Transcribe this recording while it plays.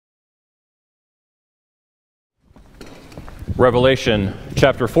Revelation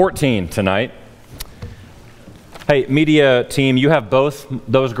chapter 14 tonight. Hey, media team, you have both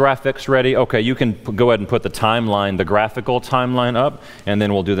those graphics ready? Okay, you can go ahead and put the timeline, the graphical timeline up, and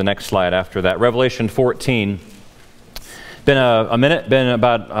then we'll do the next slide after that. Revelation 14. Been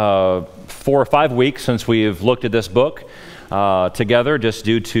about 4 or 5 weeks since we've looked at this book together, just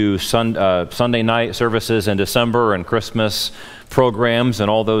due to Sunday night services in December and Christmas programs and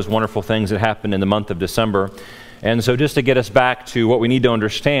all those wonderful things that happened in the month of December. And so just to get us back to what we need to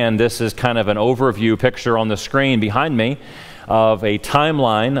understand, this is kind of an overview picture on the screen behind me of a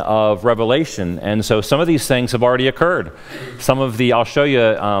timeline of Revelation. And so some of these things have already occurred. Some of the, I'll show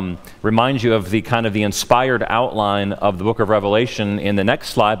you, remind you of the kind of the inspired outline of the book of Revelation in the next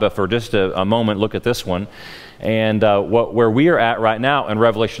slide, but for just a moment, look at this one. And where we are at right now in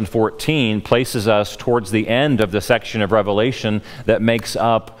Revelation 14 places us towards the end of the section of Revelation that makes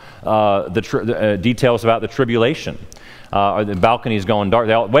up the details about the tribulation. The balcony's going dark.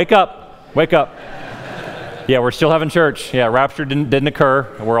 They all, wake up, wake up. Yeah, we're still having church. Yeah, rapture didn't occur.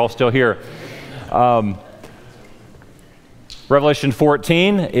 We're all still here. Revelation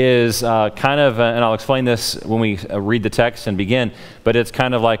 14 is kind of, and I'll explain this when we read the text and begin, but it's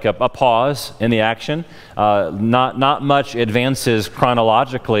kind of like a pause in the action. Not much advances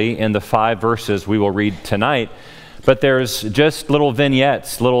chronologically in the 5 verses we will read tonight, but there's just little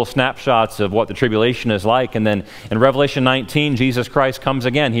vignettes, little snapshots of what the tribulation is like. And then in Revelation 19, Jesus Christ comes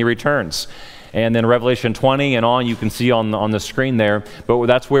again. He returns. And then Revelation 20 and on, you can see on the screen there. But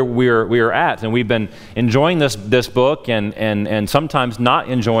that's where we're at. And we've been enjoying this book and sometimes not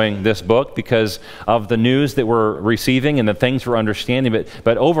enjoying this book because of the news that we're receiving and the things we're understanding.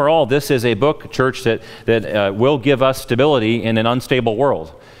 But overall, this is a book, church, that will give us stability in an unstable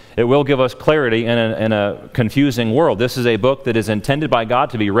world. It will give us clarity in a confusing world. This is a book that is intended by God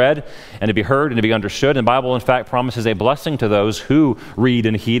to be read and to be heard and to be understood. And the Bible, in fact, promises a blessing to those who read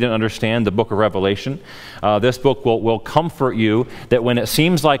and heed and understand the book of Revelation. This book will comfort you that when it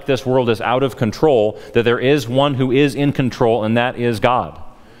seems like this world is out of control, that there is one who is in control, and that is God.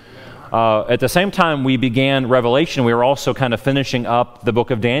 At the same time we began Revelation, we were also kind of finishing up the book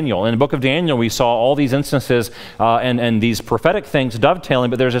of Daniel. In the book of Daniel, we saw all these instances and these prophetic things dovetailing,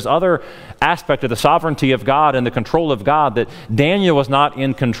 but there's this other aspect of the sovereignty of God and the control of God that Daniel was not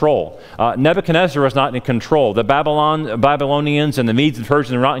in control. Nebuchadnezzar was not in control. The Babylonians and the Medes and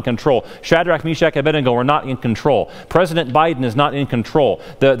Persians were not in control. Shadrach, Meshach, and Abednego were not in control. President Biden is not in control.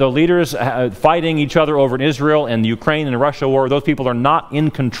 The leaders fighting each other over in Israel and the Ukraine and Russia war, those people are not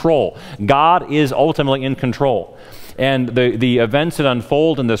in control. God is ultimately in control. And the events that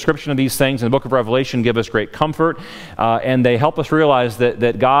unfold and the description of these things in the book of Revelation give us great comfort, and they help us realize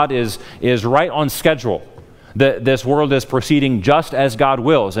that God is right on schedule, that this world is proceeding just as God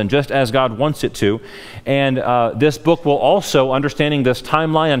wills and just as God wants it to. And this book will also, understanding this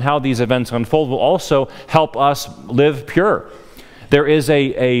timeline and how these events unfold, will also help us live pure. There is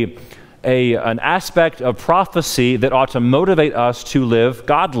an aspect of prophecy that ought to motivate us to live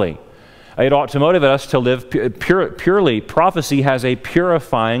godly. It ought to motivate us to live purely. Prophecy has a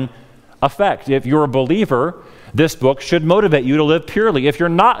purifying effect. If you're a believer, this book should motivate you to live purely. If you're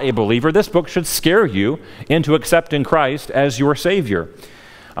not a believer, this book should scare you into accepting Christ as your Savior.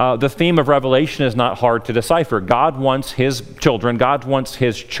 The theme of Revelation is not hard to decipher. God wants His children, God wants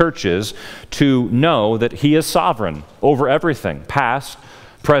His churches to know that He is sovereign over everything, past,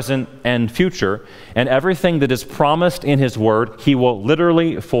 present, and future, and everything that is promised in His Word, He will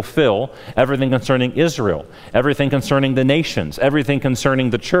literally fulfill. Everything concerning Israel, everything concerning the nations, everything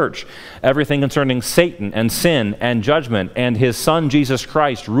concerning the church, everything concerning Satan and sin and judgment, and His Son Jesus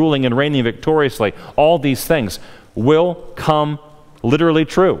Christ ruling and reigning victoriously, all these things will come literally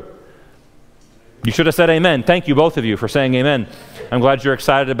true. You should have said amen. Thank you, both of you, for saying amen. I'm glad you're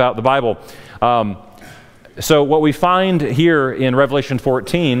excited about the Bible. So what we find here in Revelation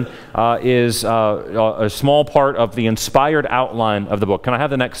 14 is a small part of the inspired outline of the book. Can I have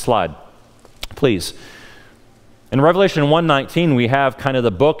the next slide, please? In Revelation 1:19, we have kind of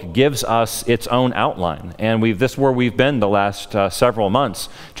the book gives us its own outline. And this is where we've been the last several months.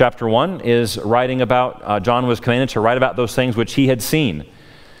 Chapter 1 is writing about, John was commanded to write about those things which he had seen,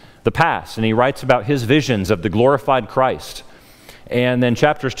 the past. And he writes about his visions of the glorified Christ. And then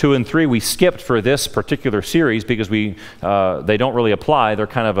chapters 2 and 3 we skipped for this particular series because they don't really apply. They're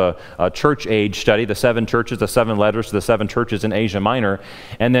kind of a church age study, the 7 churches, the 7 letters to the 7 churches in Asia Minor.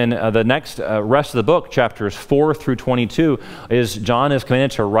 And then the next rest of the book, chapters 4 through 22, is John is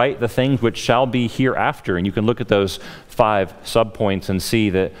commanded to write the things which shall be hereafter. And you can look at those 5 subpoints and see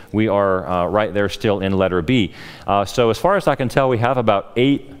that we are right there still in letter B. So as far as I can tell, we have about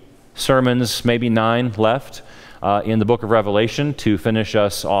 8 sermons, maybe 9 left. in the book of Revelation to finish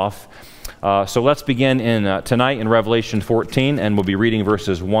us off. So let's begin tonight in Revelation 14, and we'll be reading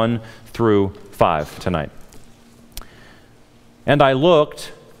verses 1 through 5 tonight. And I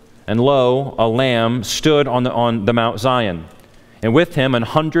looked, and lo, a Lamb stood on the Mount Zion, and with him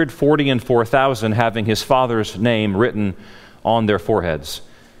 144,000 having his Father's name written on their foreheads.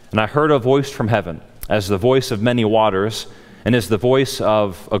 And I heard a voice from heaven, as the voice of many waters, and as the voice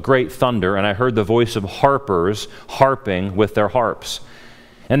of a great thunder. And I heard the voice of harpers harping with their harps.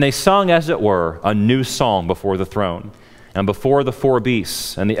 And they sung, as it were, a new song before the throne, and before the four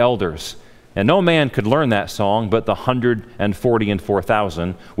beasts and the elders. And no man could learn that song but the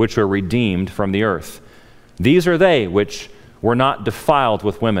 144,000 which were redeemed from the earth. These are they which were not defiled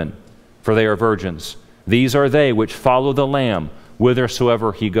with women, for they are virgins. These are they which follow the Lamb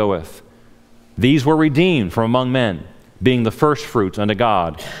whithersoever he goeth. These were redeemed from among men, being the firstfruits unto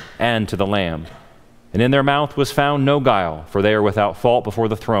God and to the Lamb. And in their mouth was found no guile, for they are without fault before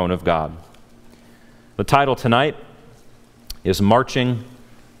the throne of God. The title tonight is Marching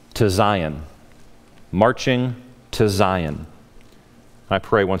to Zion. Marching to Zion. I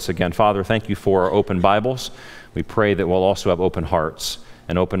pray once again, Father, thank you for our open Bibles. We pray that we'll also have open hearts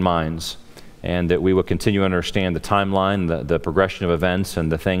and open minds, and that we will continue to understand the timeline, the progression of events, and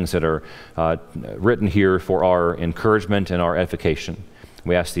the things that are written here for our encouragement and our edification.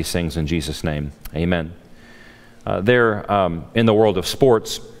 We ask these things in Jesus' name. Amen. In the world of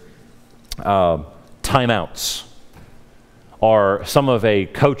sports, timeouts are some of a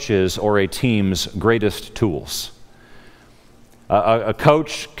coach's or a team's greatest tools. A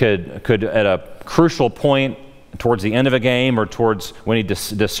coach could at a crucial point towards the end of a game, or towards when he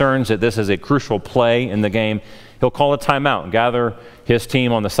discerns that this is a crucial play in the game, he'll call a timeout and gather his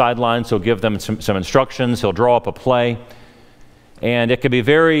team on the sidelines. He'll give them some instructions. He'll draw up a play. And it can be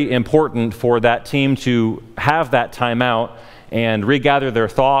very important for that team to have that timeout and regather their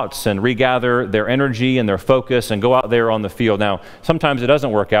thoughts and regather their energy and their focus and go out there on the field. Now, sometimes it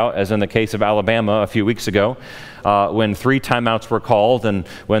doesn't work out, as in the case of Alabama a few weeks ago, when 3 timeouts were called, and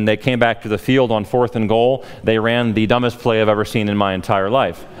when they came back to the field on 4th and goal, they ran the dumbest play I've ever seen in my entire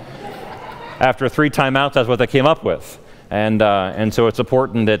life. After 3 timeouts, that's what they came up with. And so it's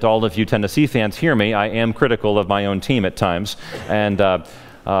important that all of you Tennessee fans hear me. I am critical of my own team at times, and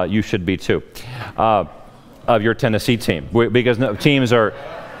you should be too, of your Tennessee team. Because teams are,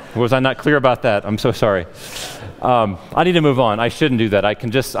 was I not clear about that? I'm so sorry. I need to move on. I shouldn't do that.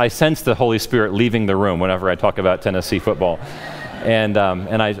 I sense the Holy Spirit leaving the room whenever I talk about Tennessee football. And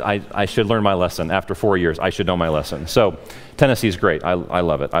I should learn my lesson. After 4 years, I should know my lesson. So Tennessee's great. I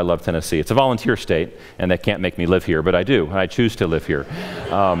love it. I love Tennessee. It's a volunteer state, and they can't make me live here, but I do. I choose to live here.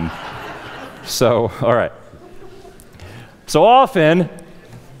 So, all right. So often,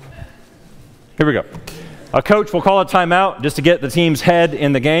 here we go. A coach will call a timeout just to get the team's head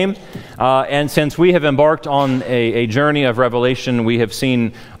in the game. And since we have embarked on a journey of revelation, we have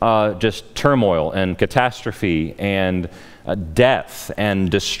seen just turmoil and catastrophe and death and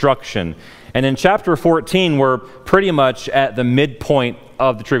destruction. And in chapter 14, we're pretty much at the midpoint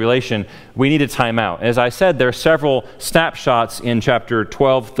of the tribulation. We need a timeout. As I said, there are several snapshots in chapter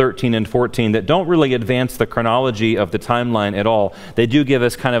 12, 13, and 14 that don't really advance the chronology of the timeline at all. They do give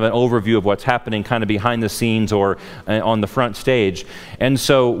us kind of an overview of what's happening kind of behind the scenes or on the front stage. And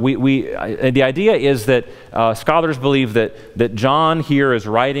so the idea is that scholars believe that John here is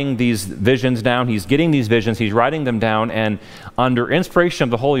writing these visions down. He's getting these visions, he's writing them down, and under inspiration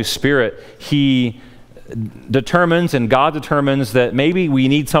of the Holy Spirit, he determines, and God determines, that maybe we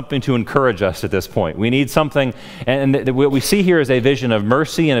need something to encourage us at this point. We need something, and what we see here is a vision of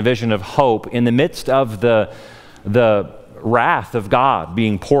mercy and a vision of hope in the midst of the wrath of God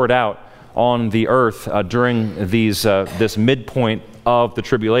being poured out on the earth during this midpoint of the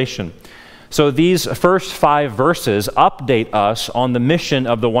tribulation. So these first 5 verses update us on the mission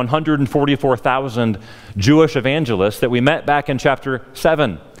of the 144,000 Jewish evangelists that we met back in chapter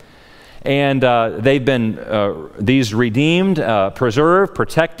 7. And they've been, these redeemed, preserved,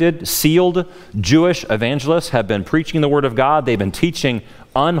 protected, sealed Jewish evangelists have been preaching the Word of God. They've been teaching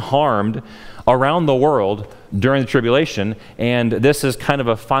unharmed around the world during the tribulation. And this is kind of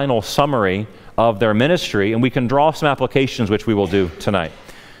a final summary of their ministry. And we can draw some applications, which we will do tonight.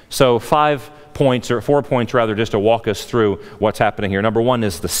 So 5 points, or 4 points rather, just to walk us through what's happening here. Number 1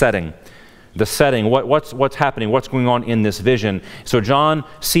 is the setting. The setting, what's happening, what's going on in this vision. So John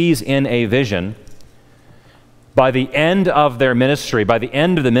sees in a vision, by the end of their ministry, by the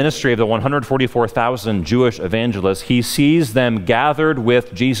end of the ministry of the 144,000 Jewish evangelists, he sees them gathered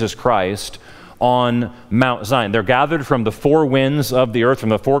with Jesus Christ on Mount Zion. They're gathered from the four winds of the earth, from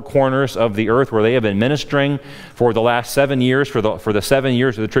the four corners of the earth where they have been ministering for the last 7 years, for the 7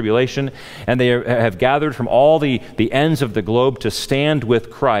 years of the tribulation. And they have gathered from all the ends of the globe to stand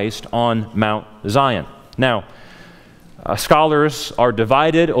with Christ on Mount Zion. Now, scholars are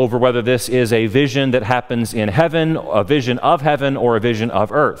divided over whether this is a vision that happens in heaven, a vision of heaven, or a vision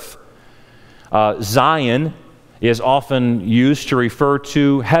of earth. Zion is often used to refer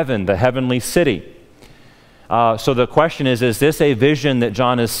to heaven, the heavenly city. So the question is this a vision that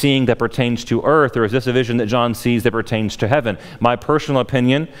John is seeing that pertains to earth, or is this a vision that John sees that pertains to heaven? My personal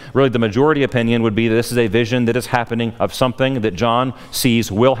opinion, really the majority opinion, would be that this is a vision that is happening of something that John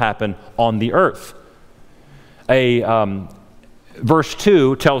sees will happen on the earth. Verse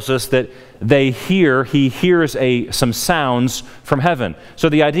 2 tells us that he hears some sounds from heaven. So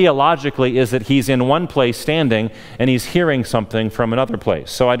the idea logically is that he's in one place standing and he's hearing something from another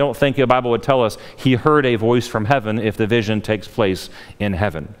place. So I don't think the Bible would tell us he heard a voice from heaven if the vision takes place in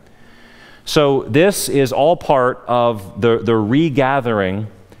heaven. So this is all part of the regathering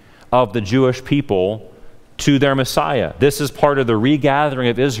of the Jewish people to their Messiah. This is part of the regathering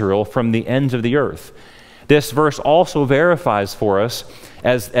of Israel from the ends of the earth. This verse also verifies for us,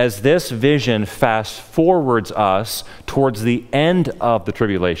 as this vision fast forwards us towards the end of the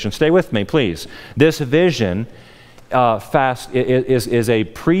tribulation. Stay with me, please. This vision is a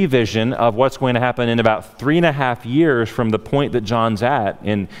prevision of what's going to happen in about 3.5 years from the point that John's at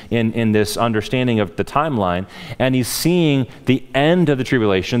in this understanding of the timeline. And he's seeing the end of the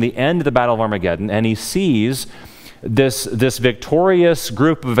tribulation, the end of the Battle of Armageddon, and he sees this victorious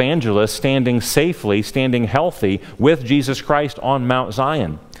group of evangelists standing safely, standing healthy with Jesus Christ on Mount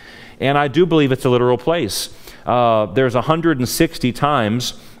Zion. And I do believe it's a literal place. There's 160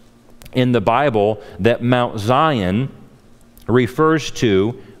 times in the Bible that Mount Zion refers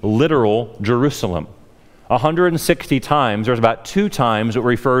to literal Jerusalem. 160 times, there's about 2 times it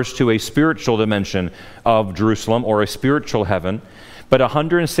refers to a spiritual dimension of Jerusalem or a spiritual heaven. But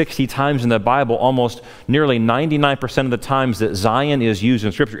 160 times in the Bible, almost nearly 99% of the times that Zion is used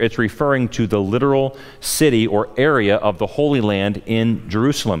in Scripture, it's referring to the literal city or area of the Holy Land in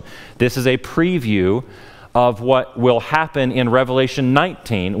Jerusalem. This is a preview of what will happen in Revelation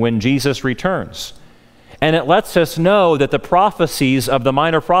 19 when Jesus returns. And it lets us know that the prophecies of the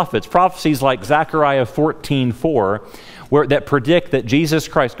minor prophets, prophecies like Zechariah 14:4, that predict that Jesus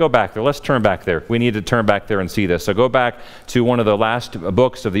Christ, go back there, let's turn back there. We need to turn back there and see this. So go back to one of the last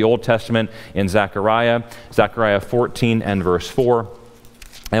books of the Old Testament in Zechariah 14 and verse 4,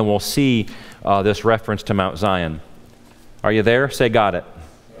 and we'll see this reference to Mount Zion. Are you there? Say, got it.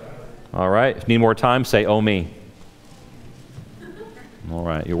 All right. If you need more time, say, oh me. All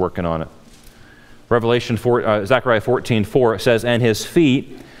right, you're working on it. Zechariah 14:4 says, and his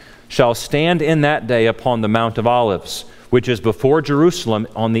feet shall stand in that day upon the Mount of Olives, which is before Jerusalem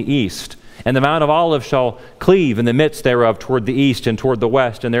on the east. And the Mount of Olives shall cleave in the midst thereof toward the east and toward the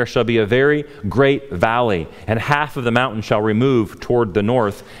west, and there shall be a very great valley, and half of the mountain shall remove toward the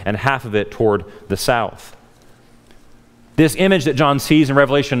north, and half of it toward the south. This image that John sees in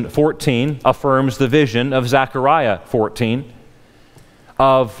Revelation 14 affirms the vision of Zechariah 14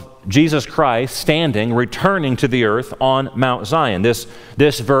 of Jesus Christ standing, returning to the earth on Mount Zion. This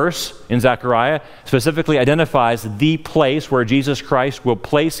verse in Zechariah specifically identifies the place where Jesus Christ will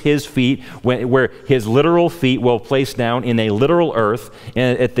place his feet, where his literal feet will place down in a literal earth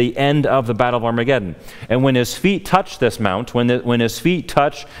at the end of the Battle of Armageddon. And when his feet touch this mount, when his feet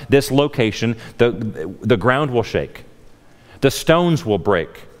touch this location, the ground will shake. The stones will break.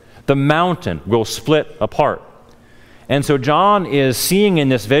 The mountain will split apart. And so John is seeing in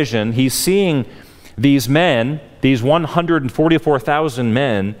this vision, he's seeing these men, these 144,000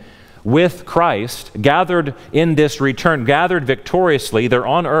 men with Christ gathered in this return, gathered victoriously. They're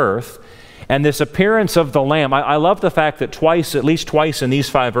on earth. And this appearance of the Lamb, I love the fact that at least twice in these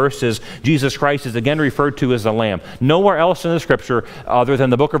 5 verses, Jesus Christ is again referred to as the Lamb. Nowhere else in the Scripture, other than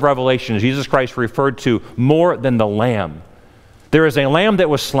the book of Revelation, is Jesus Christ referred to more than the Lamb. There is a Lamb that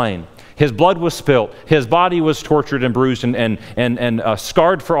was slain. His blood was spilt. His body was tortured and bruised and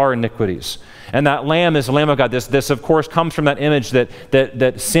scarred for our iniquities. And that Lamb is the Lamb of God. This of course, comes from that image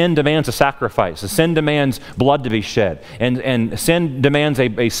that sin demands a sacrifice. Sin demands blood to be shed. And sin demands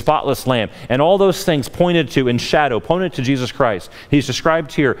a spotless Lamb. And all those things pointed to Jesus Christ. He's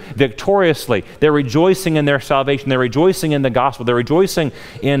described here victoriously. They're rejoicing in their salvation. They're rejoicing in the gospel. They're rejoicing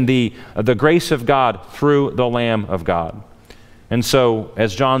in the grace of God through the Lamb of God. And so,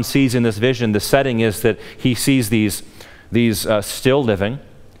 as John sees in this vision, the setting is that he sees these still living,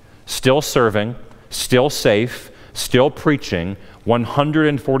 still serving, still safe, still preaching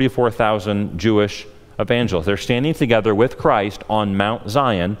 144,000 Jewish evangelists. They're standing together with Christ on Mount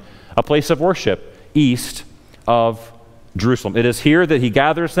Zion, a place of worship east of Jerusalem. It is here that he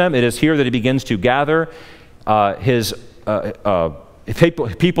gathers them. It is here that he begins to gather his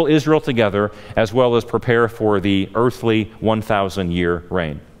people Israel together, as well as prepare for the earthly 1,000-year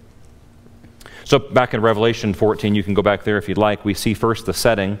reign. So back in Revelation 14, you can go back there if you'd like. We see first the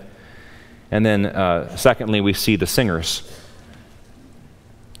setting, and then secondly, we see the singers.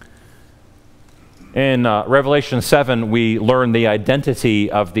 In Revelation 7, we learn the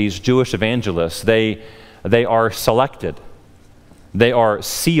identity of these Jewish evangelists. They are selected. They are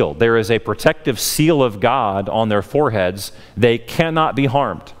sealed. There is a protective seal of God on their foreheads. They cannot be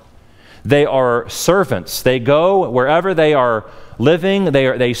harmed. They are servants. They go wherever they are living.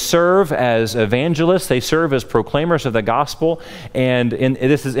 They serve as evangelists. They serve as proclaimers of the gospel. And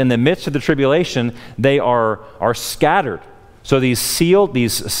this is in the midst of the tribulation. They are scattered. So these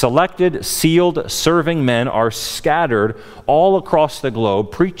selected, sealed, serving men are scattered all across the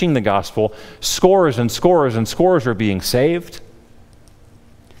globe, preaching the gospel. Scores and scores and scores are being saved.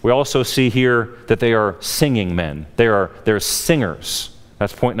 We also see here that they are singing men. They're singers.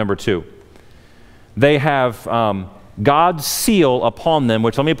 That's point number 2. They have God's seal upon them,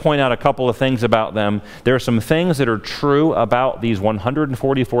 which let me point out a couple of things about them. There are some things that are true about these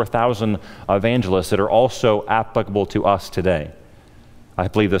 144,000 evangelists that are also applicable to us today. I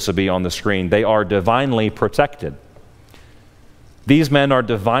believe this will be on the screen. They are divinely protected. These men are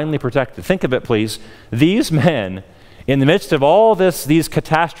divinely protected. Think of it, please. These men, in the midst of all these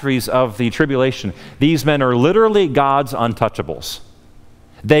catastrophes of the tribulation, these men are literally God's untouchables.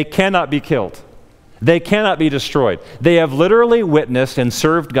 They cannot be killed. They cannot be destroyed. They have literally witnessed and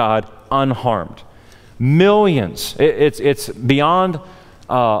served God unharmed. Millions. It's beyond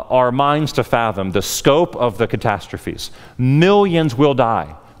our minds to fathom the scope of the catastrophes. Millions will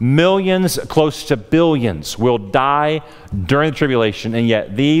die. Millions, close to billions, will die during the tribulation, and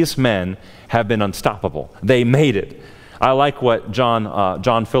yet these men have been unstoppable. They made it. I like what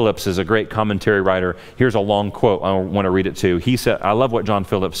John Phillips is a great commentary writer. Here's a long quote. I want to read it too. He said, I love what John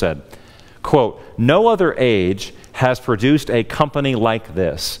Phillips said. Quote, "No other age has produced a company like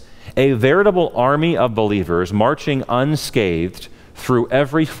this, a veritable army of believers marching unscathed through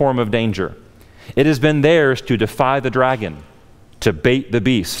every form of danger. It has been theirs to defy the dragon, to bait the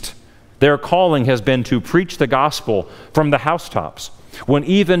beast. Their calling has been to preach the gospel from the housetops, when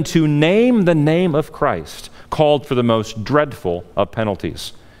even to name the name of Christ called for the most dreadful of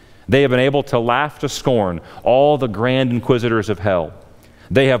penalties. They have been able to laugh to scorn all the grand inquisitors of hell.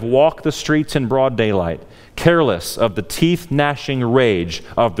 They have walked the streets in broad daylight, careless of the teeth-gnashing rage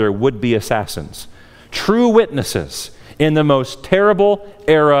of their would-be assassins. True witnesses in the most terrible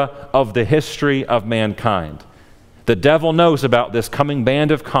era of the history of mankind. The devil knows about this coming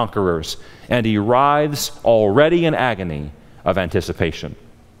band of conquerors, and he writhes already in agony of anticipation."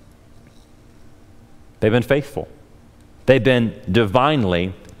 They've been faithful. They've been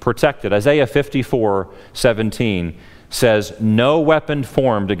divinely protected. Isaiah 54:17 says, "No weapon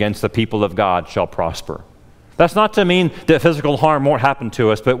formed against the people of God shall prosper." That's not to mean that physical harm won't happen to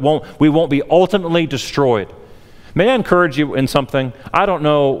us, but we won't be ultimately destroyed. May I encourage you in something? I don't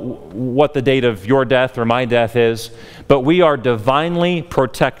know what the date of your death or my death is, but we are divinely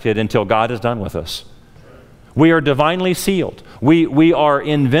protected until God is done with us. We are divinely sealed. We are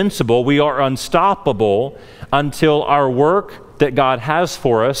invincible. We are unstoppable until our work that God has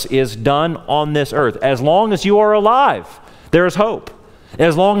for us is done on this earth. As long as you are alive, there is hope.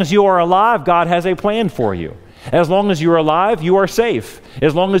 As long as you are alive, God has a plan for you. As long as you are alive, you are safe.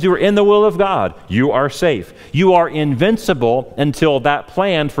 As long as you are in the will of God, you are safe. You are invincible until that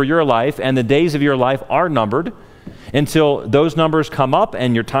plan for your life and the days of your life are numbered. Until those numbers come up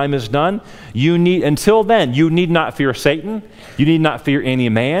and your time is done, until then, you need not fear Satan. You need not fear any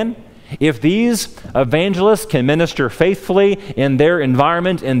man. If these evangelists can minister faithfully in their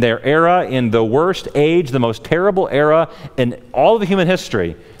environment, in their era, in the worst age, the most terrible era in all of human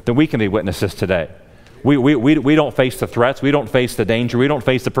history, then we can be witnesses today. We don't face the threats. We don't face the danger. We don't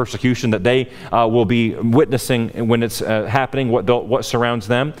face the persecution that they will be witnessing when it's happening, what surrounds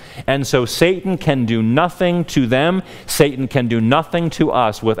them. And so Satan can do nothing to them. Satan can do nothing to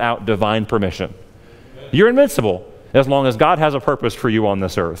us without divine permission. You're invincible as long as God has a purpose for you on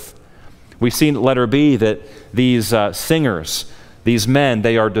this earth. We see in letter B that these singers, these men,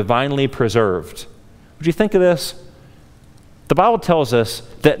 they are divinely preserved. Would you think of this? The Bible tells us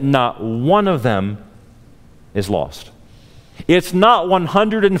that not one of them is lost. It's not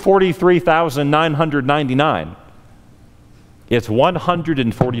 143,999. It's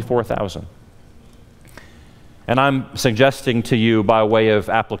 144,000. And I'm suggesting to you, by way of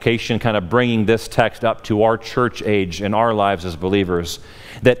application, kind of bringing this text up to our church age in our lives as believers,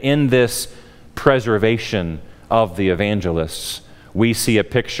 that in this preservation of the evangelists, we see a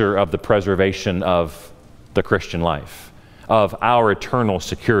picture of the preservation of the Christian life, of our eternal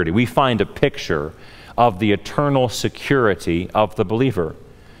security. We find a picture of the eternal security of the believer.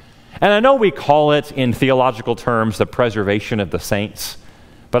 And I know we call it, in theological terms, the preservation of the saints.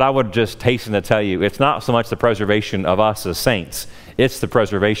 But I would just hasten to tell you, it's not so much the preservation of us as saints, it's the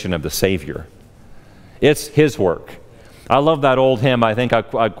preservation of the Savior. It's His work. I love that old hymn. I think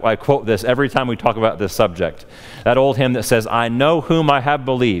I quote this every time we talk about this subject. That old hymn that says, I know whom I have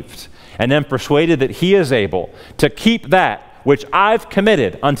believed, and am persuaded that He is able to keep that which I've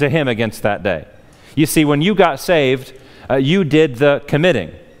committed unto Him against that day. You see, when you got saved, you did the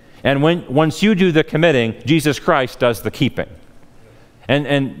committing. And once you do the committing, Jesus Christ does the keeping.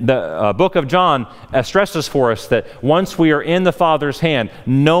 And the book of John stresses for us that once we are in the Father's hand,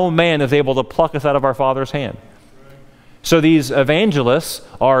 no man is able to pluck us out of our Father's hand. So these evangelists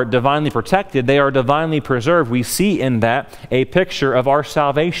are divinely protected. They are divinely preserved. We see in that a picture of our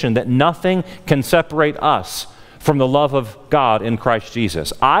salvation, that nothing can separate us from the love of God in Christ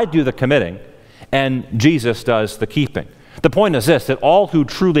Jesus. I do the committing, and Jesus does the keeping. The point is this, that all who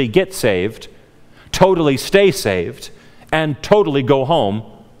truly get saved totally stay saved and totally go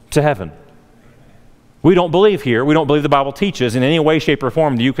home to heaven. We don't believe here, we don't believe the Bible teaches in any way, shape, or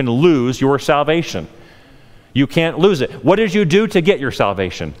form that you can lose your salvation. You can't lose it. What did you do to get your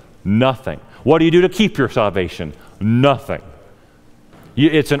salvation? Nothing. What do you do to keep your salvation? Nothing.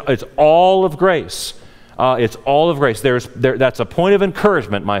 It's all of grace. It's all of grace. That's a point of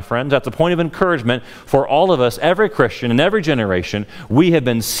encouragement, my friends. That's a point of encouragement for all of us, every Christian in every generation. We have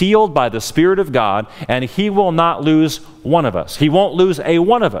been sealed by the Spirit of God, and He will not lose one of us. He won't lose a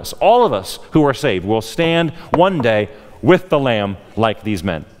one of us. All of us who are saved will stand one day with the Lamb like these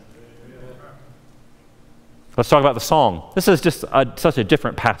men. Let's talk about the song. This is just such a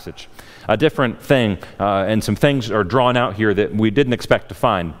different passage, a different thing, and some things are drawn out here that we didn't expect to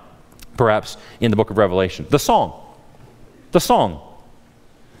find, perhaps, in the book of Revelation. The song. The song.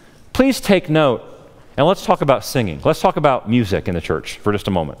 Please take note, and let's talk about singing. Let's talk about music in the church for just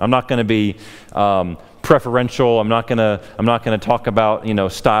a moment. I'm not going to be preferential. I'm not going to talk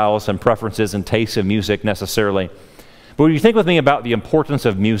about styles and preferences and tastes of music necessarily. But when you think with me about the importance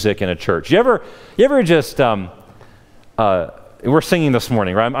of music in a church, you ever just we're singing this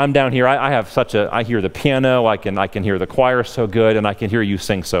morning, right? I'm down here. I hear the piano. I can hear the choir so good, and I can hear you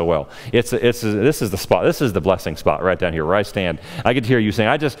sing so well. This is the spot. This is the blessing spot right down here where I stand. I get to hear you sing.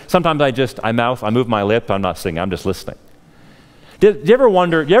 Sometimes I move my lip. I'm not singing. I'm just listening. Do you ever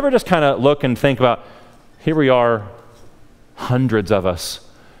wonder? Do you ever just kind of look and think about? Here we are, hundreds of us,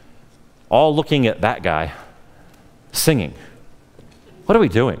 all looking at that guy singing. What are we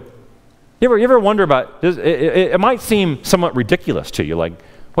doing? You ever wonder about, it might seem somewhat ridiculous to you, like,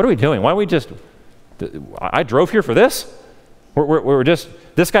 what are we doing? Why don't we just, I drove here for this? We're just,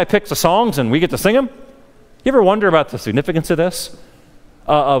 this guy picks the songs and we get to sing them? You ever wonder about the significance of this?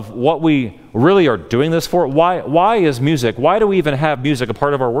 Of what we really are doing this for? Why is music, why do we even have music a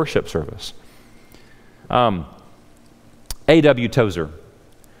part of our worship service? A.W. Tozer,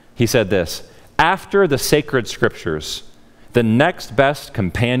 he said this, after the sacred scriptures, the next best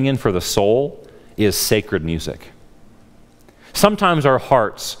companion for the soul is sacred music. Sometimes our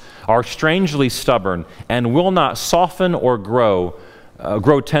hearts are strangely stubborn and will not soften or grow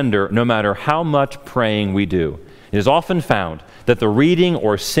tender no matter how much praying we do. It is often found that the reading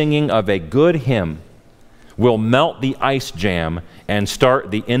or singing of a good hymn will melt the ice jam and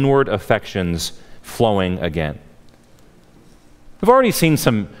start the inward affections flowing again. We've already seen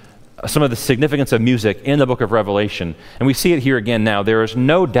some of the significance of music in the book of Revelation, and we see it here again now. There is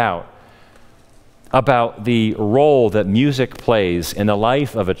no doubt about the role that music plays in the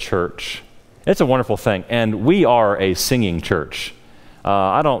life of a church. It's a wonderful thing, and we are a singing church.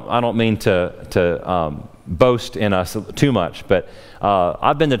 I don't mean to boast in us too much, but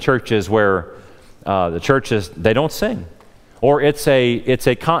I've been to churches where the churches, they don't sing. Or it's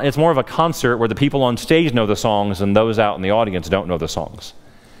more of a concert where the people on stage know the songs and those out in the audience don't know the songs.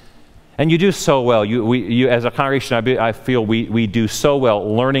 And you do so well. You as a congregation, I feel we do so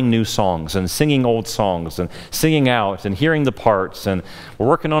well learning new songs and singing old songs and singing out and hearing the parts. And we're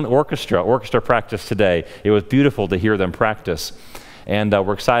working on orchestra practice today. It was beautiful to hear them practice. And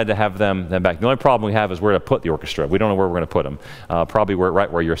we're excited to have them back. The only problem we have is where to put the orchestra. We don't know where we're going to put them. Probably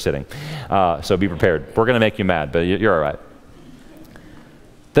right where you're sitting. So be prepared. We're going to make you mad, but you're all right.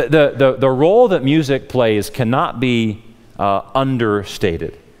 The role that music plays cannot be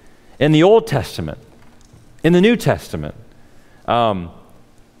understated. In the Old Testament, In the New Testament, in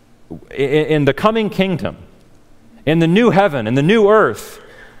the coming kingdom, in the new heaven, in the new earth,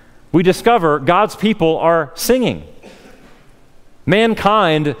 we discover God's people are singing.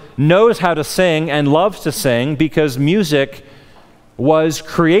 Mankind knows how to sing and loves to sing because music was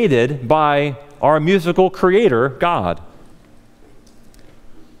created by our musical creator, God.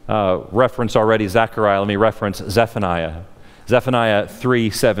 Reference already Zechariah. Let me reference Zephaniah. Zephaniah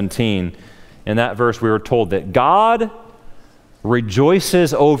 3:17. In that verse we were told that God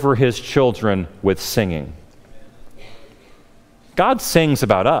rejoices over his children with singing. God sings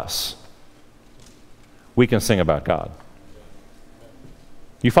about us. We can sing about God.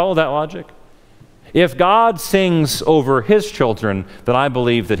 You follow that logic? If God sings over his children, then I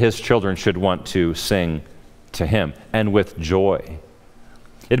believe that his children should want to sing to him, and with joy.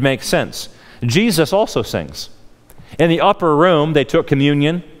 It makes sense. Jesus also sings. In the upper room, they took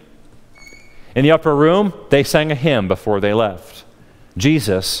communion. In the upper room, they sang a hymn before they left.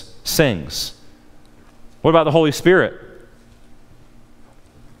 Jesus sings. What about the Holy Spirit?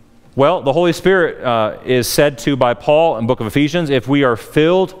 Well, the Holy Spirit is said to by Paul in the book of Ephesians, if we are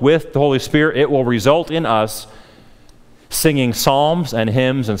filled with the Holy Spirit, it will result in us singing psalms and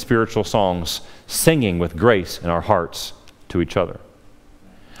hymns and spiritual songs, singing with grace in our hearts to each other.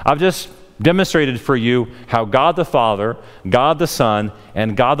 I've just demonstrated for you how God the Father, God the Son,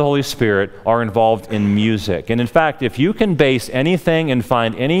 and God the Holy Spirit are involved in music. And in fact, if you can base anything and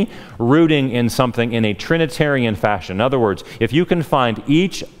find any rooting in something in a Trinitarian fashion, in other words, if you can find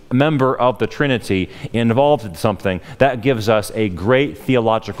each member of the Trinity involved in something, that gives us a great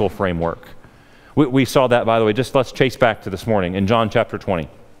theological framework. We saw that, by the way. Just let's chase back to this morning in John chapter 20.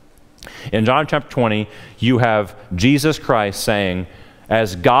 In John chapter 20, you have Jesus Christ saying,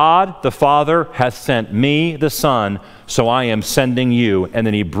 as God the Father hath sent me, the Son, so I am sending you. And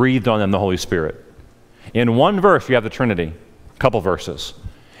then he breathed on them the Holy Spirit. In one verse, you have the Trinity, a couple verses.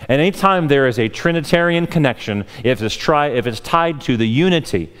 And anytime there is a Trinitarian connection, if it's tied to the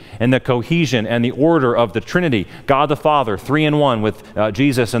unity and the cohesion and the order of the Trinity, God the Father, 3 in 1 with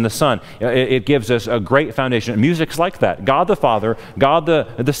Jesus and the Son, it gives us a great foundation. Music's like that. God the Father, God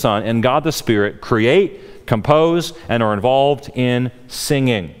the Son, and God the Spirit create, compose, and are involved in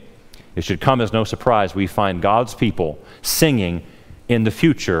singing. It should come as no surprise we find God's people singing in the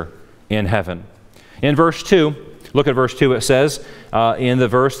future in heaven. In verse 2, look at verse 2. It says, in the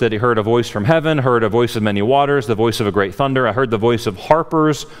verse that he heard a voice from heaven, heard a voice of many waters, the voice of a great thunder. I heard the voice of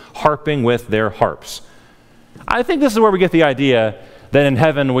harpers harping with their harps. I think this is where we get the idea that in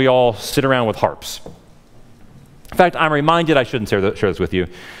heaven we all sit around with harps. In fact, I'm reminded, I shouldn't share this with you.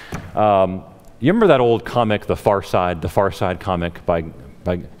 You remember that old comic, The Far Side comic by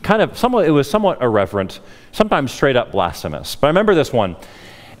kind of, it was somewhat irreverent, sometimes straight up blasphemous. But I remember this one.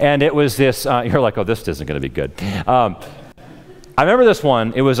 And it was this, you're like, oh, this isn't going to be good. I remember this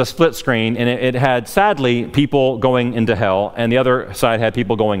one. It was a split screen, and it had, sadly, people going into hell, and the other side had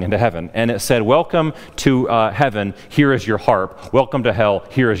people going into heaven. And it said, welcome to heaven, here is your harp. Welcome to hell,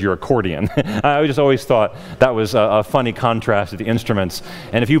 here is your accordion. I just always thought that was a funny contrast to the instruments.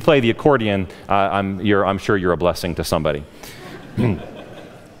 And if you play the accordion, I'm sure you're a blessing to somebody.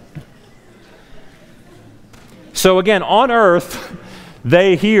 So again, on earth,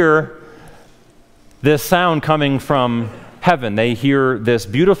 they hear this sound coming from heaven. They hear this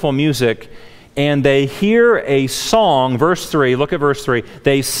beautiful music, and they hear a song. Verse 3, look at verse 3.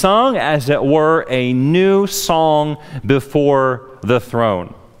 They sung, as it were, a new song before the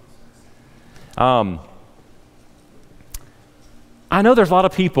throne. I know there's a lot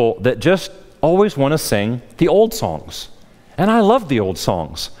of people that just always want to sing the old songs. And I love the old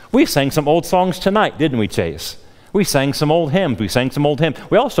songs. We sang some old songs tonight, didn't we, Chase? We sang some old hymns.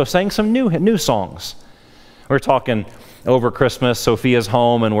 We also sang some new songs. We're talking over Christmas. Sophia's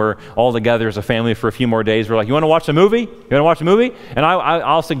home, and we're all together as a family for a few more days. We're like, you want to watch a movie? You want to watch a movie? And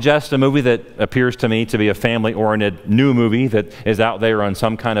I'll suggest a movie that appears to me to be a family-oriented new movie that is out there on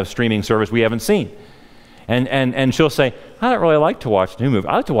some kind of streaming service we haven't seen. And she'll say, I don't really like to watch new movies.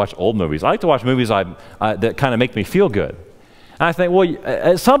 I like to watch old movies. I like to watch movies that kind of make me feel good. And I think, well,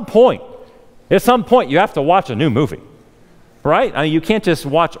 at some point, you have to watch a new movie, right? I mean, you can't just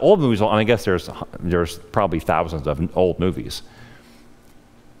watch old movies. I guess there's probably thousands of old movies.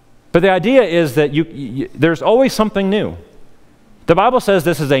 But the idea is that there's always something new. The Bible says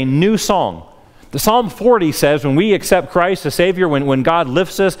this is a new song. The Psalm 40 says when we accept Christ as Savior, when God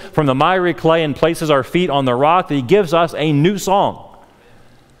lifts us from the miry clay and places our feet on the rock, that he gives us a new song.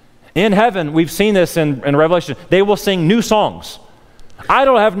 In heaven, we've seen this in Revelation, they will sing new songs. I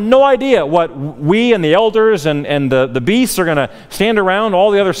have no idea what we and the elders and the beasts are going to stand around,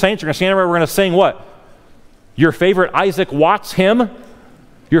 all the other saints are going to stand around, we're going to sing what? your favorite Isaac Watts hymn?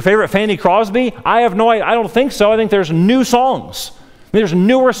 Your favorite Fanny Crosby? I have no idea. I don't think so. I think there's new songs. There's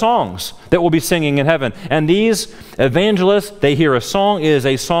newer songs that we'll be singing in heaven. And these evangelists, they hear a song, it is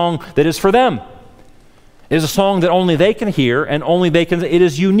a song that is for them. It is a song that only they can hear and only they can, it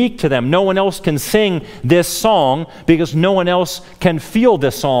is unique to them. No one else can sing this song because no one else can feel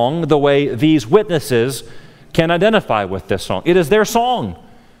this song the way these witnesses can identify with this song. It is their song.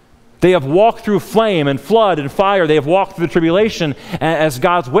 They have walked through flame and flood and fire. They have walked through the tribulation as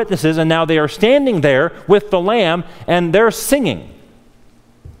God's witnesses, and now they are standing there with the Lamb and they're singing.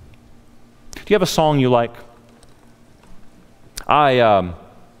 Do you have a song you like? I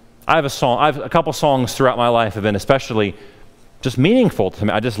have a song. I have a couple songs throughout my life have been especially just meaningful to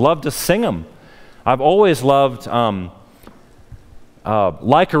me. I just love to sing them. I've always loved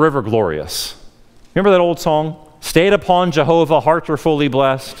Like a River Glorious. Remember that old song? Stayed upon Jehovah, hearts were fully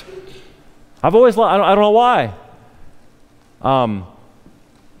blessed. I've always loved, I don't know why.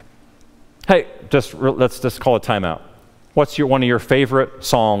 Hey, let's just call a timeout. What's one of your favorite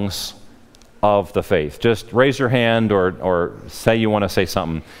songs of the faith? Just raise your hand or say you want to say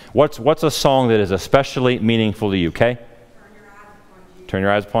something. What's a song that is especially meaningful to you, okay? Turn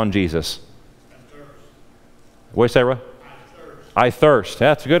your eyes upon Jesus. What do you say, Roy? I thirst.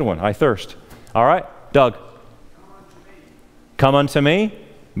 That's a good one. I thirst. All right, Doug. Come unto me.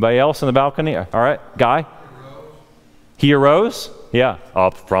 Anybody else in the balcony? All right, Guy. He arose. Yeah.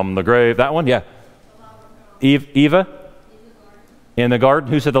 Up from the grave. That one? Yeah. Eva? In the garden?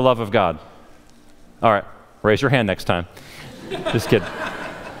 Who said the love of God? All right. Raise your hand next time. Just kidding.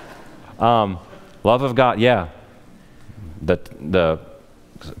 Love of God, yeah. The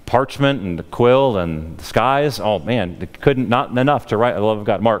parchment and the quill and the skies. Oh, man. It couldn't, not enough to write the love of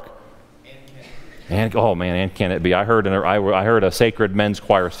God. Mark. And oh man, and can it be? I heard a sacred men's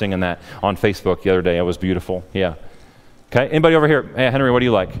choir singing that on Facebook the other day. It was beautiful. Yeah. Okay. Anybody over here? Hey, Henry, what do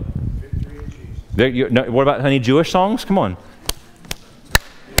you like? What about any Jewish songs? Come on.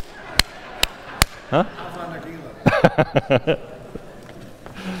 Huh?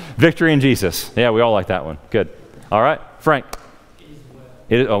 Victory in Jesus. Yeah, we all like that one. Good. All right, Frank.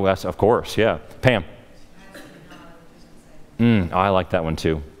 That's of course. Yeah. Pam. I like that one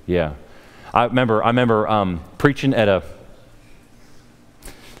too. Yeah. I remember preaching at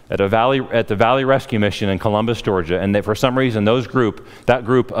the Valley Rescue Mission in Columbus, Georgia, and for some reason that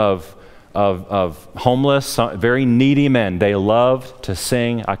group of homeless, very needy men, they loved to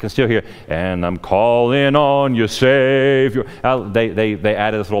sing. I can still hear, and I'm calling on you, Savior. They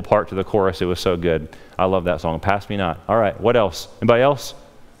added this little part to the chorus. It was so good. I love that song. Pass me not. All right. What else? Anybody else?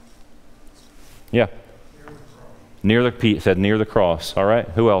 Yeah. Near the cross. All right.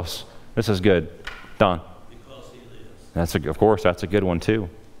 Who else? This is good. Don. Because he lives. Of course, that's a good one too.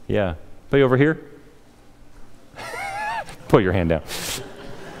 Yeah. Anybody over here? Put your hand down.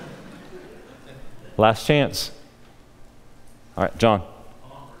 Last chance. All right, John.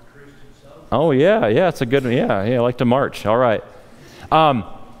 Oh yeah, it's a good one. Yeah, I like to march. All right.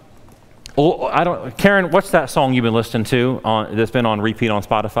 Karen, what's that song you've been listening to that's been on repeat on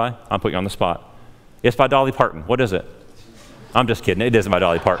Spotify? I'm putting you on the spot. It's by Dolly Parton. What is it? I'm just kidding. It isn't by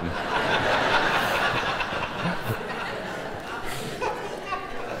Dolly Parton.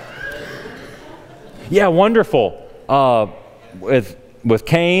 Yeah, wonderful. With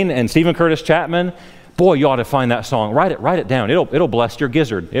Kane and Stephen Curtis Chapman. Boy, you ought to find that song. Write it down. It'll bless your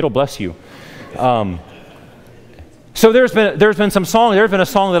gizzard. It'll bless you. So there's been some song. There's been a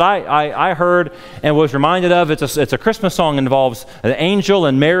song that I heard and was reminded of. It's a Christmas song. It involves an angel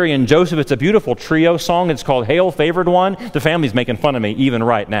and Mary and Joseph. It's a beautiful trio song. It's called "Hail, Favored One." The family's making fun of me even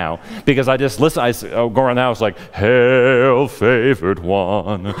right now because I just listen. I go around the house like "Hail, Favored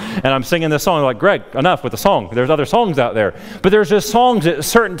One," and I'm singing this song. I'm like, Greg, enough with the song. There's other songs out there, but there's just songs at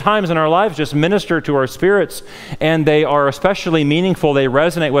certain times in our lives just minister to our spirits, and they are especially meaningful. They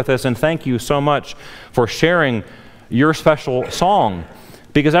resonate with us. And thank you so much for sharing your special song,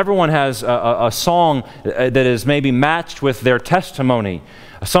 because everyone has a song that is maybe matched with their testimony,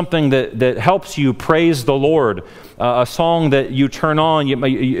 something that helps you praise the Lord, a song that you turn on.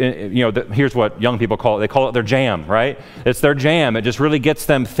 Here's what young people call it. They call it their jam, right? It's their jam. It just really gets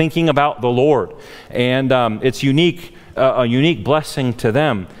them thinking about the Lord, and it's unique, a unique blessing to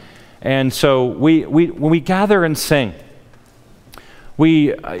them. And so when we gather and sing,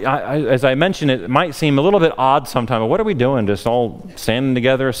 as I mentioned, it might seem a little bit odd sometimes. What are we doing? Just all standing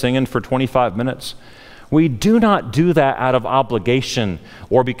together, singing for 25 minutes? We do not do that out of obligation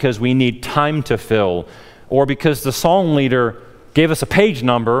or because we need time to fill or because the song leader gave us a page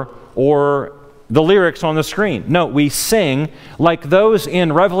number or the lyrics on the screen. No, we sing like those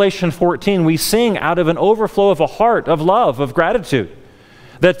in Revelation 14. We sing out of an overflow of a heart of love, of gratitude.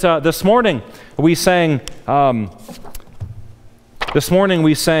 That this morning we sang,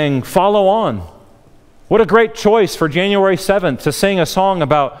 Follow On. What a great choice for January 7th to sing a song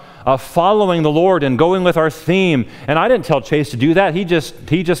about following the Lord and going with our theme. And I didn't tell Chase to do that. He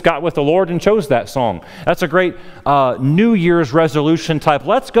just got with the Lord and chose that song. That's a great New Year's resolution type,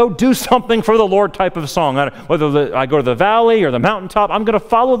 let's go do something for the Lord type of song. Whether I go to the valley or the mountaintop, I'm going to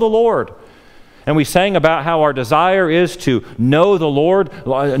follow the Lord. And we sang about how our desire is to know the Lord,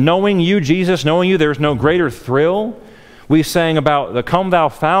 knowing you, Jesus, knowing you, there's no greater thrill. We sang about the Come Thou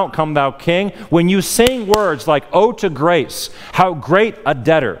Fount, Come Thou King. When you sing words like, oh, to grace, how great a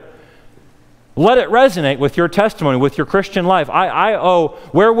debtor, let it resonate with your testimony, with your Christian life.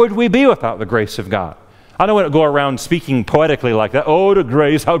 Where would we be without the grace of God? I don't want to go around speaking poetically like that. Oh, to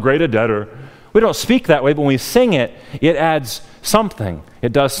grace, how great a debtor. We don't speak that way, but when we sing it, it adds something.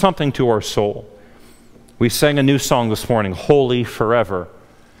 It does something to our soul. We sang a new song this morning, Holy Forever.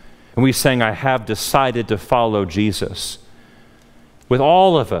 And we sang, I have decided to follow Jesus. With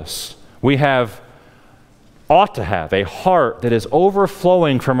all of us, we ought to have a heart that is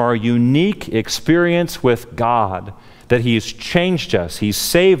overflowing from our unique experience with God, that He's changed us, He's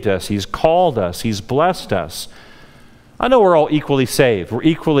saved us, He's called us, He's blessed us. I know we're all equally saved, we're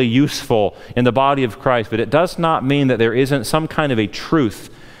equally useful in the body of Christ, but it does not mean that there isn't some kind of a truth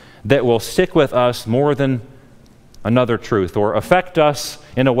that will stick with us more than another truth, or affect us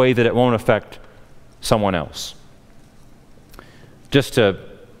in a way that it won't affect someone else. Just to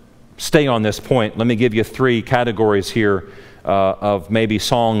stay on this point, let me give you 3 categories here of maybe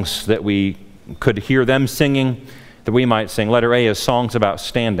songs that we could hear them singing, that we might sing. Letter A is songs about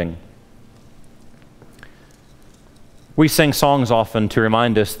standing. We sing songs often to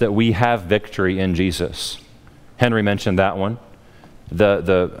remind us that we have victory in Jesus. Henry mentioned that one.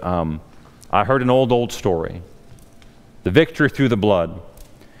 I heard an old story. The victory through the blood.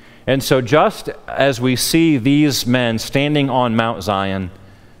 And so just as we see these men standing on Mount Zion,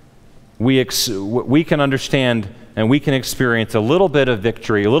 we can understand and we can experience a little bit of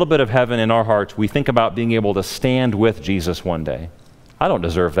victory, a little bit of heaven in our hearts. We think about being able to stand with Jesus one day. I don't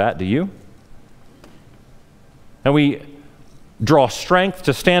deserve that, do you? And we draw strength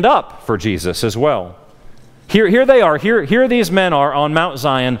to stand up for Jesus as well. Here they are. Here these men are on Mount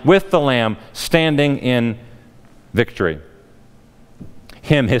Zion with the Lamb standing in victory.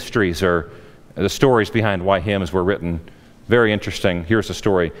 Hymn histories are the stories behind why hymns were written. Very interesting. Here's the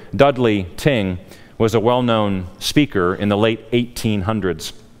story. Dudley Tyng was a well-known speaker in the late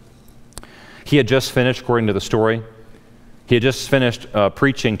 1800s. He had just finished, according to the story, he had just finished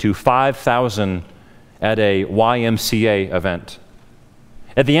preaching to 5,000 at a YMCA event.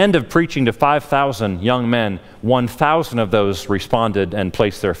 At the end of preaching to 5,000 young men, 1,000 of those responded and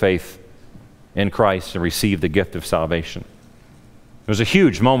placed their faith in Christ and received the gift of salvation. It was a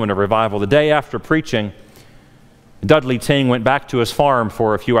huge moment of revival. The day after preaching, Dudley Tyng went back to his farm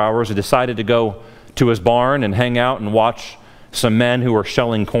for a few hours and decided to go to his barn and hang out and watch some men who were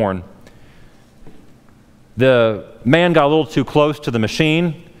shelling corn. The man got a little too close to the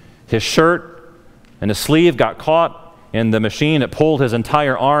machine. His shirt and his sleeve got caught in the machine. It pulled his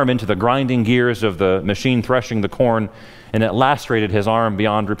entire arm into the grinding gears of the machine threshing the corn, and it lacerated his arm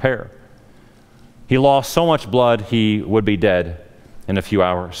beyond repair. He lost so much blood he would be dead in a few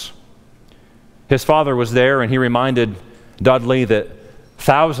hours. His father was there, and he reminded Dudley that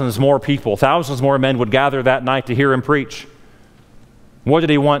thousands more people, thousands more men would gather that night to hear him preach. What did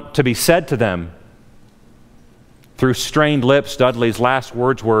he want to be said to them? Through strained lips, Dudley's last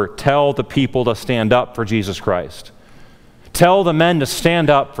words were, tell the people to stand up for Jesus Christ. Tell the men to stand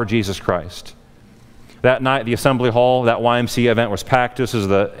up for Jesus Christ. That night, the assembly hall, that YMCA event was packed. This is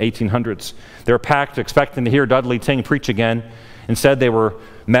the 1800s. They were packed, expecting to hear Dudley Tyng preach again. Instead, they were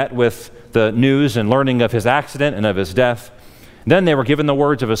met with the news and learning of his accident and of his death. Then they were given the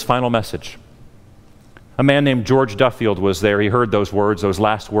words of his final message. A man named George Duffield was there. He heard those words, those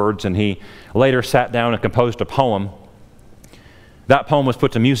last words, and he later sat down and composed a poem. That poem was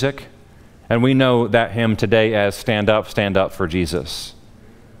put to music, and we know that hymn today as stand up for Jesus.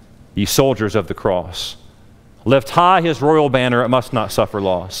 Ye soldiers of the cross, lift high his royal banner, it must not suffer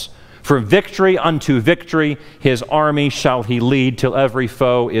loss. For victory unto victory his army shall he lead, till every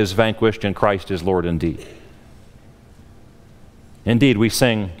foe is vanquished and Christ is Lord indeed. Indeed, we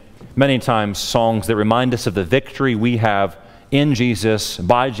sing many times songs that remind us of the victory we have in Jesus,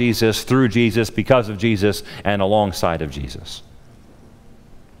 by Jesus, through Jesus, because of Jesus, and alongside of Jesus.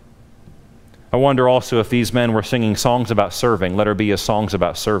 I wonder also if these men were singing songs about serving. Letter B is songs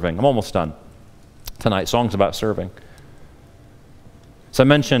about serving. I'm almost done. tonight, songs about serving. As I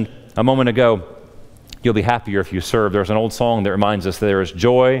mentioned a moment ago, you'll be happier if you serve. There's an old song that reminds us that there is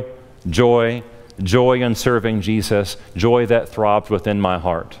joy, joy, joy in serving Jesus, joy that throbs within my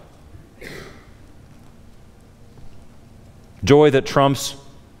heart. Joy that trumps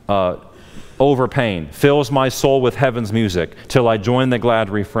over pain, fills my soul with heaven's music, till I join the glad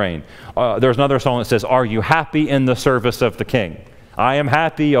refrain. There's another song that says, are you happy in the service of the King? I am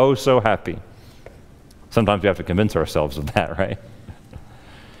happy, oh so happy. Sometimes we have to convince ourselves of that, right?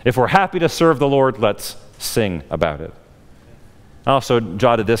 If we're happy to serve the Lord, let's sing about it. I also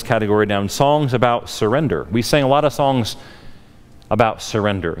jotted this category down, songs about surrender. We sing a lot of songs about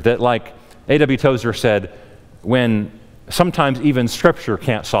surrender. That, like A.W. Tozer said, when sometimes even Scripture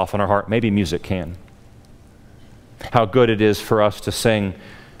can't soften our heart, maybe music can. How good it is for us to sing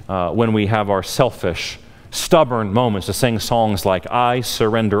when we have our selfish, stubborn moments, to sing songs like, I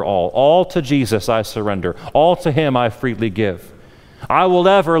surrender all. All to Jesus I surrender. All to Him I freely give. I will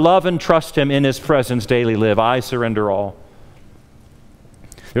ever love and trust Him, in His presence daily live. I surrender all.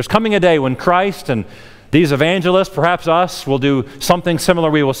 There's coming a day when Christ and these evangelists, perhaps us, will do something similar.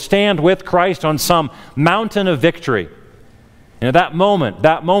 We will stand with Christ on some mountain of victory. And at that moment,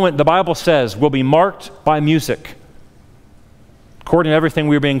 the Bible says, will be marked by music. According to everything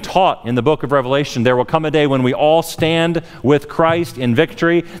we're being taught in the book of Revelation, there will come a day when we all stand with Christ in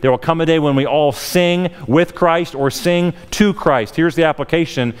victory. There will come a day when we all sing with Christ or sing to Christ. Here's the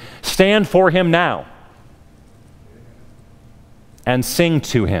application. Stand for Him now. And sing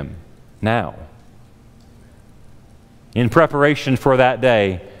to Him now. In preparation for that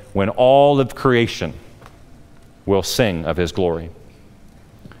day when all of creation will sing of His glory.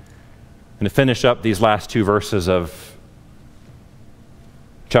 And to finish up these last two verses of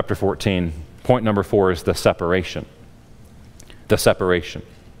chapter 14, point number 4 is the separation. The separation.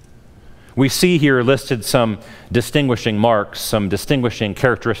 We see here listed some distinguishing marks, some distinguishing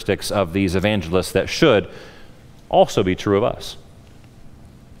characteristics of these evangelists that should also be true of us.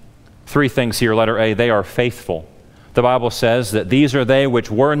 3 things here. Letter A, they are faithful. The Bible says that these are they which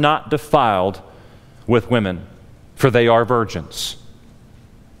were not defiled with women, for they are virgins.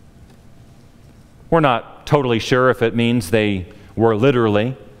 We're not totally sure if it means they were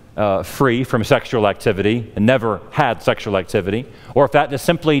literally free from sexual activity and never had sexual activity, or if that is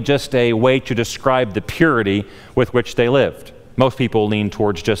simply just a way to describe the purity with which they lived. Most people lean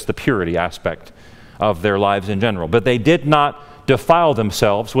towards just the purity aspect of their lives in general. But they did not defile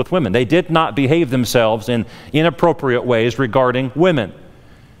themselves with women. They did not behave themselves in inappropriate ways regarding women.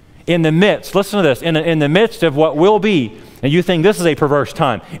 In the midst, listen to this, in the midst of what will be, and you think this is a perverse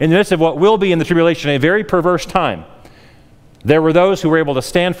time, in the midst of what will be in the tribulation, a very perverse time, there were those who were able to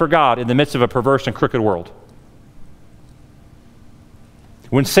stand for God in the midst of a perverse and crooked world.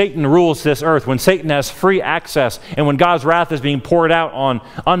 When Satan rules this earth, when Satan has free access, and when God's wrath is being poured out on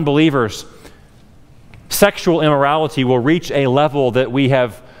unbelievers, sexual immorality will reach a level that we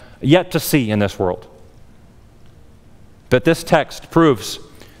have yet to see in this world. But this text proves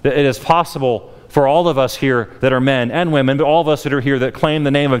that it is possible for all of us here that are men and women, but all of us that are here that claim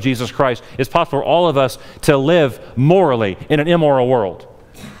the name of Jesus Christ, it's possible for all of us to live morally in an immoral world.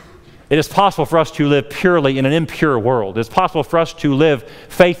 It is possible for us to live purely in an impure world. It's possible for us to live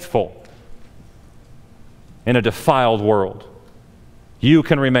faithful in a defiled world. You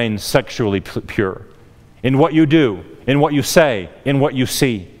can remain sexually pure in what you do, in what you say, in what you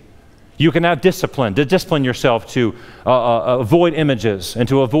see. You can have discipline, to discipline yourself to avoid images and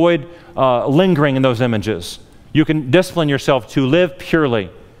to avoid lingering in those images. You can discipline yourself to live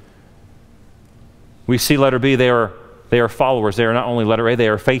purely. We see letter B, they are followers. They are not only letter A, they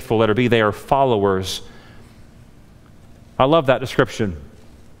are faithful. Letter B, they are followers. I love that description.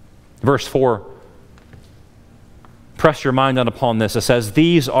 Verse 4, press your mind on upon this. It says,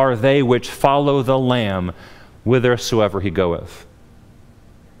 these are they which follow the Lamb whithersoever He goeth.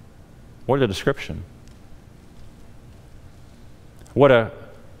 What a description. What a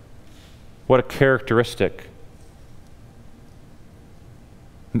characteristic.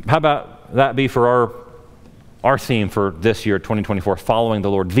 How about that be for our theme for this year, 2024, following the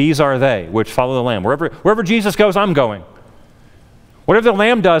Lord. These are they which follow the Lamb. Wherever Jesus goes, I'm going. Whatever the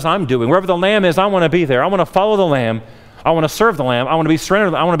Lamb does, I'm doing. Wherever the Lamb is, I want to be there. I want to follow the Lamb. I want to serve the Lamb. I want to be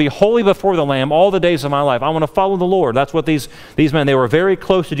surrendered. I want to be holy before the Lamb all the days of my life. I want to follow the Lord. That's what these men, they were very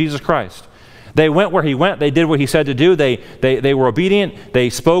close to Jesus Christ. They went where He went. They did what He said to do. They were obedient.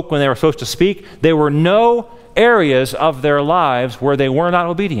 They spoke when they were supposed to speak. There were no areas of their lives where they were not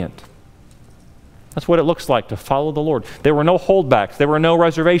obedient. That's what it looks like to follow the Lord. There were no holdbacks. There were no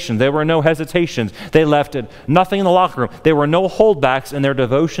reservations. There were no hesitations. They left nothing in the locker room. There were no holdbacks in their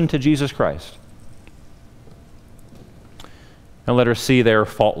devotion to Jesus Christ. And letter C, they are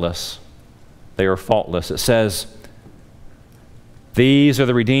faultless. They are faultless. It says, these are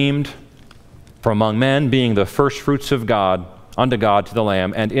the redeemed from among men, being the first fruits of God, unto God, to the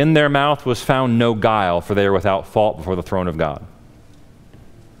Lamb. And in their mouth was found no guile, for they are without fault before the throne of God.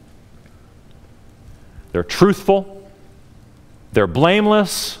 They're truthful. They're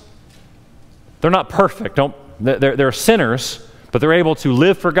blameless. They're not perfect. They're sinners, but they're able to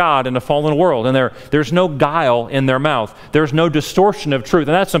live for God in a fallen world. And there's no guile in their mouth. There's no distortion of truth.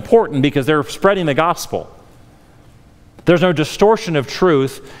 And that's important because they're spreading the gospel. There's no distortion of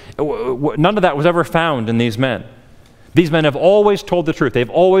truth. None of that was ever found in these men. These men have always told the truth. They've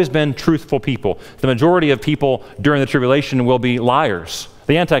always been truthful people. The majority of people during the tribulation will be liars.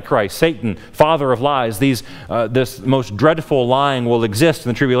 The Antichrist, Satan, father of lies, this most dreadful lying will exist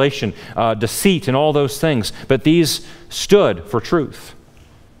in the tribulation, deceit and all those things. But these stood for truth.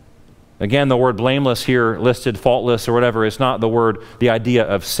 Again, the word blameless here listed, faultless or whatever, is not the idea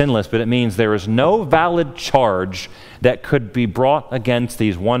of sinless, but it means there is no valid charge that could be brought against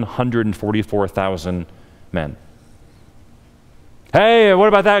these 144,000 men. Hey, what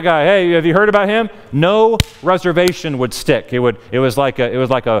about that guy? Hey, have you heard about him? No reservation would stick. It was like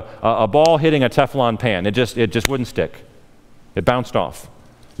a ball hitting a Teflon pan. It just wouldn't stick. It bounced off.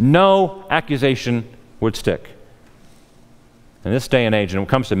 No accusation would stick. In this day and age, and when it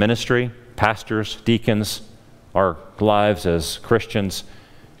comes to ministry, pastors, deacons, our lives as Christians,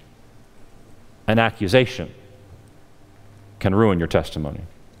 an accusation can ruin your testimony.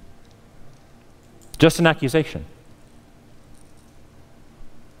 Just an accusation.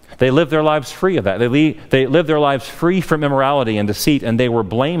 They lived their lives free of that. They lived their lives free from immorality and deceit, and they were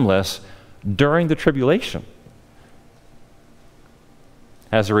blameless during the tribulation.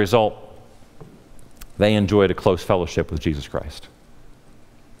 As a result, they enjoyed a close fellowship with Jesus Christ.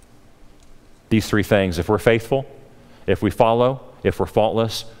 These three things, if we're faithful, if we follow, if we're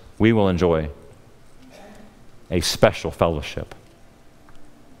faultless, we will enjoy a special fellowship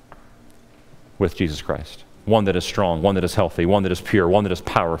with Jesus Christ. One that is strong, one that is healthy, one that is pure, one that is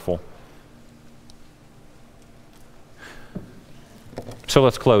powerful. So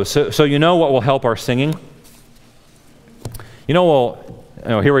let's close. So you know what will help our singing?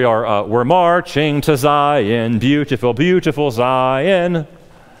 Here we are. We're marching to Zion, beautiful, beautiful Zion.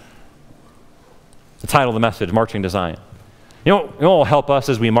 The title of the message, Marching to Zion. You know what will help us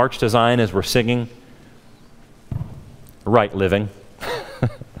as we march to Zion, as we're singing? Right living.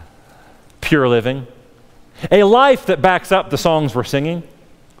 Pure living. A life that backs up the songs we're singing.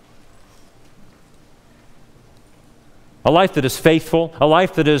 A life that is faithful. A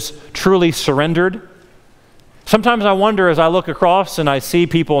life that is truly surrendered. Sometimes I wonder, as I look across and I see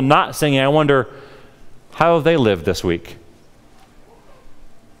people not singing, I wonder, how have they lived this week?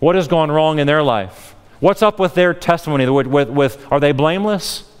 What has gone wrong in their life? What's up with their testimony? Are they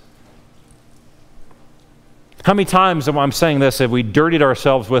blameless? How many times, I'm saying this, have we dirtied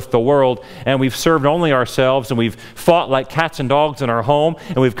ourselves with the world and we've served only ourselves and we've fought like cats and dogs in our home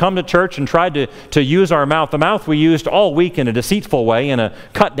and we've come to church and tried to use our mouth, the mouth we used all week in a deceitful way, in a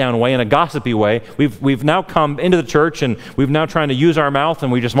cut-down way, in a gossipy way. We've now come into the church and we've now trying to use our mouth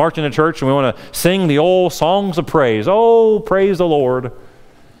and we just march into church and we want to sing the old songs of praise. Oh, praise the Lord.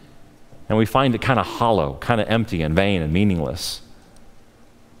 And we find it kind of hollow, kind of empty and vain and meaningless.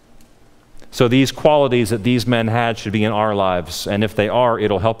 So these qualities that these men had should be in our lives, and if they are,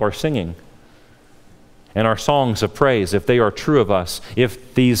 it'll help our singing and our songs of praise. If they are true of us,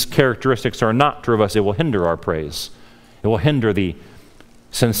 if these characteristics are not true of us, it will hinder our praise. It will hinder the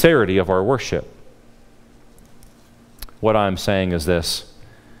sincerity of our worship. What I'm saying is this,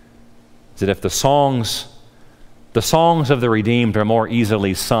 is that if the songs of the redeemed are more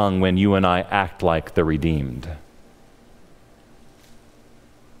easily sung when you and I act like the redeemed.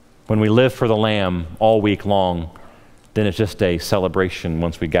 When we live for the Lamb all week long, then it's just a celebration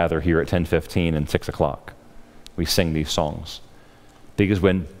once we gather here at 10:15 and 6 o'clock. We sing these songs. Because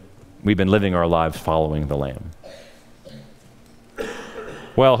when we've been living our lives following the Lamb.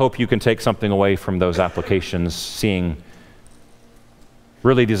 Well, I hope you can take something away from those applications, seeing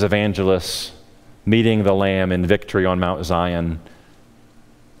really these evangelists meeting the Lamb in victory on Mount Zion,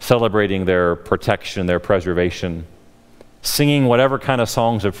 celebrating their protection, their preservation, singing whatever kind of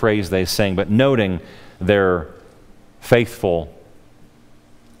songs of praise they sing, but noting their faithful,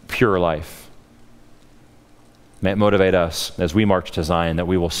 pure life. May it motivate us as we march to Zion that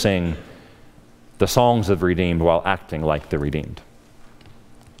we will sing the songs of the redeemed while acting like the redeemed.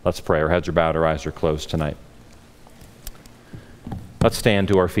 Let's pray. Our heads are bowed, our eyes are closed tonight. Let's stand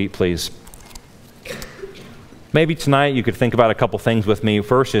to our feet, please. Maybe tonight you could think about a couple things with me.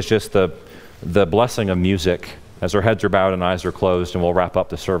 First is just the blessing of music. as our heads are bowed and eyes are closed, and we'll wrap up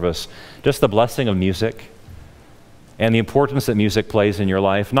the service, just the blessing of music and the importance that music plays in your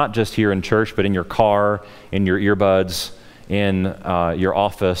life, not just here in church, but in your car, in your earbuds, in your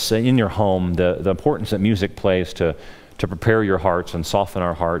office, in your home, the importance that music plays to prepare your hearts and soften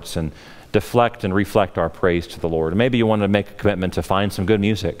our hearts and deflect and reflect our praise to the Lord. And maybe you want to make a commitment to find some good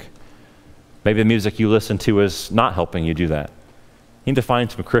music. Maybe the music you listen to is not helping you do that. You need to find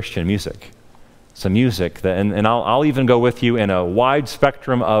some Christian music. Some music, that, and I'll even go with you in a wide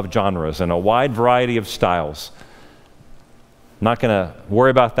spectrum of genres and a wide variety of styles. I'm not going to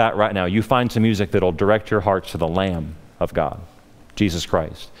worry about that right now. You find some music that will direct your hearts to the Lamb of God, Jesus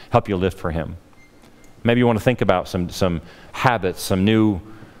Christ. Help you live for Him. Maybe you want to think about some habits, some new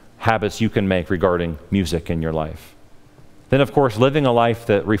habits you can make regarding music in your life. Then, of course, living a life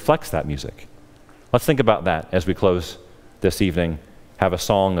that reflects that music. Let's think about that as we close this evening. Have a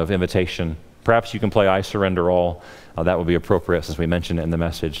song of invitation. Perhaps you can play I Surrender All. That would be appropriate since we mentioned it in the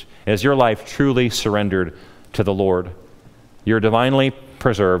message. Is your life truly surrendered to the Lord? You're divinely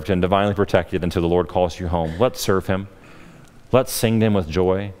preserved and divinely protected until the Lord calls you home. Let's serve Him. Let's sing to Him with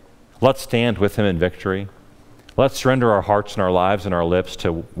joy. Let's stand with Him in victory. Let's surrender our hearts and our lives and our lips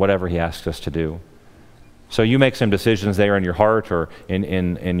to whatever He asks us to do. So you make some decisions there in your heart or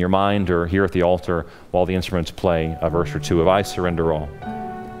in your mind or here at the altar while the instruments play a verse or two of I Surrender All.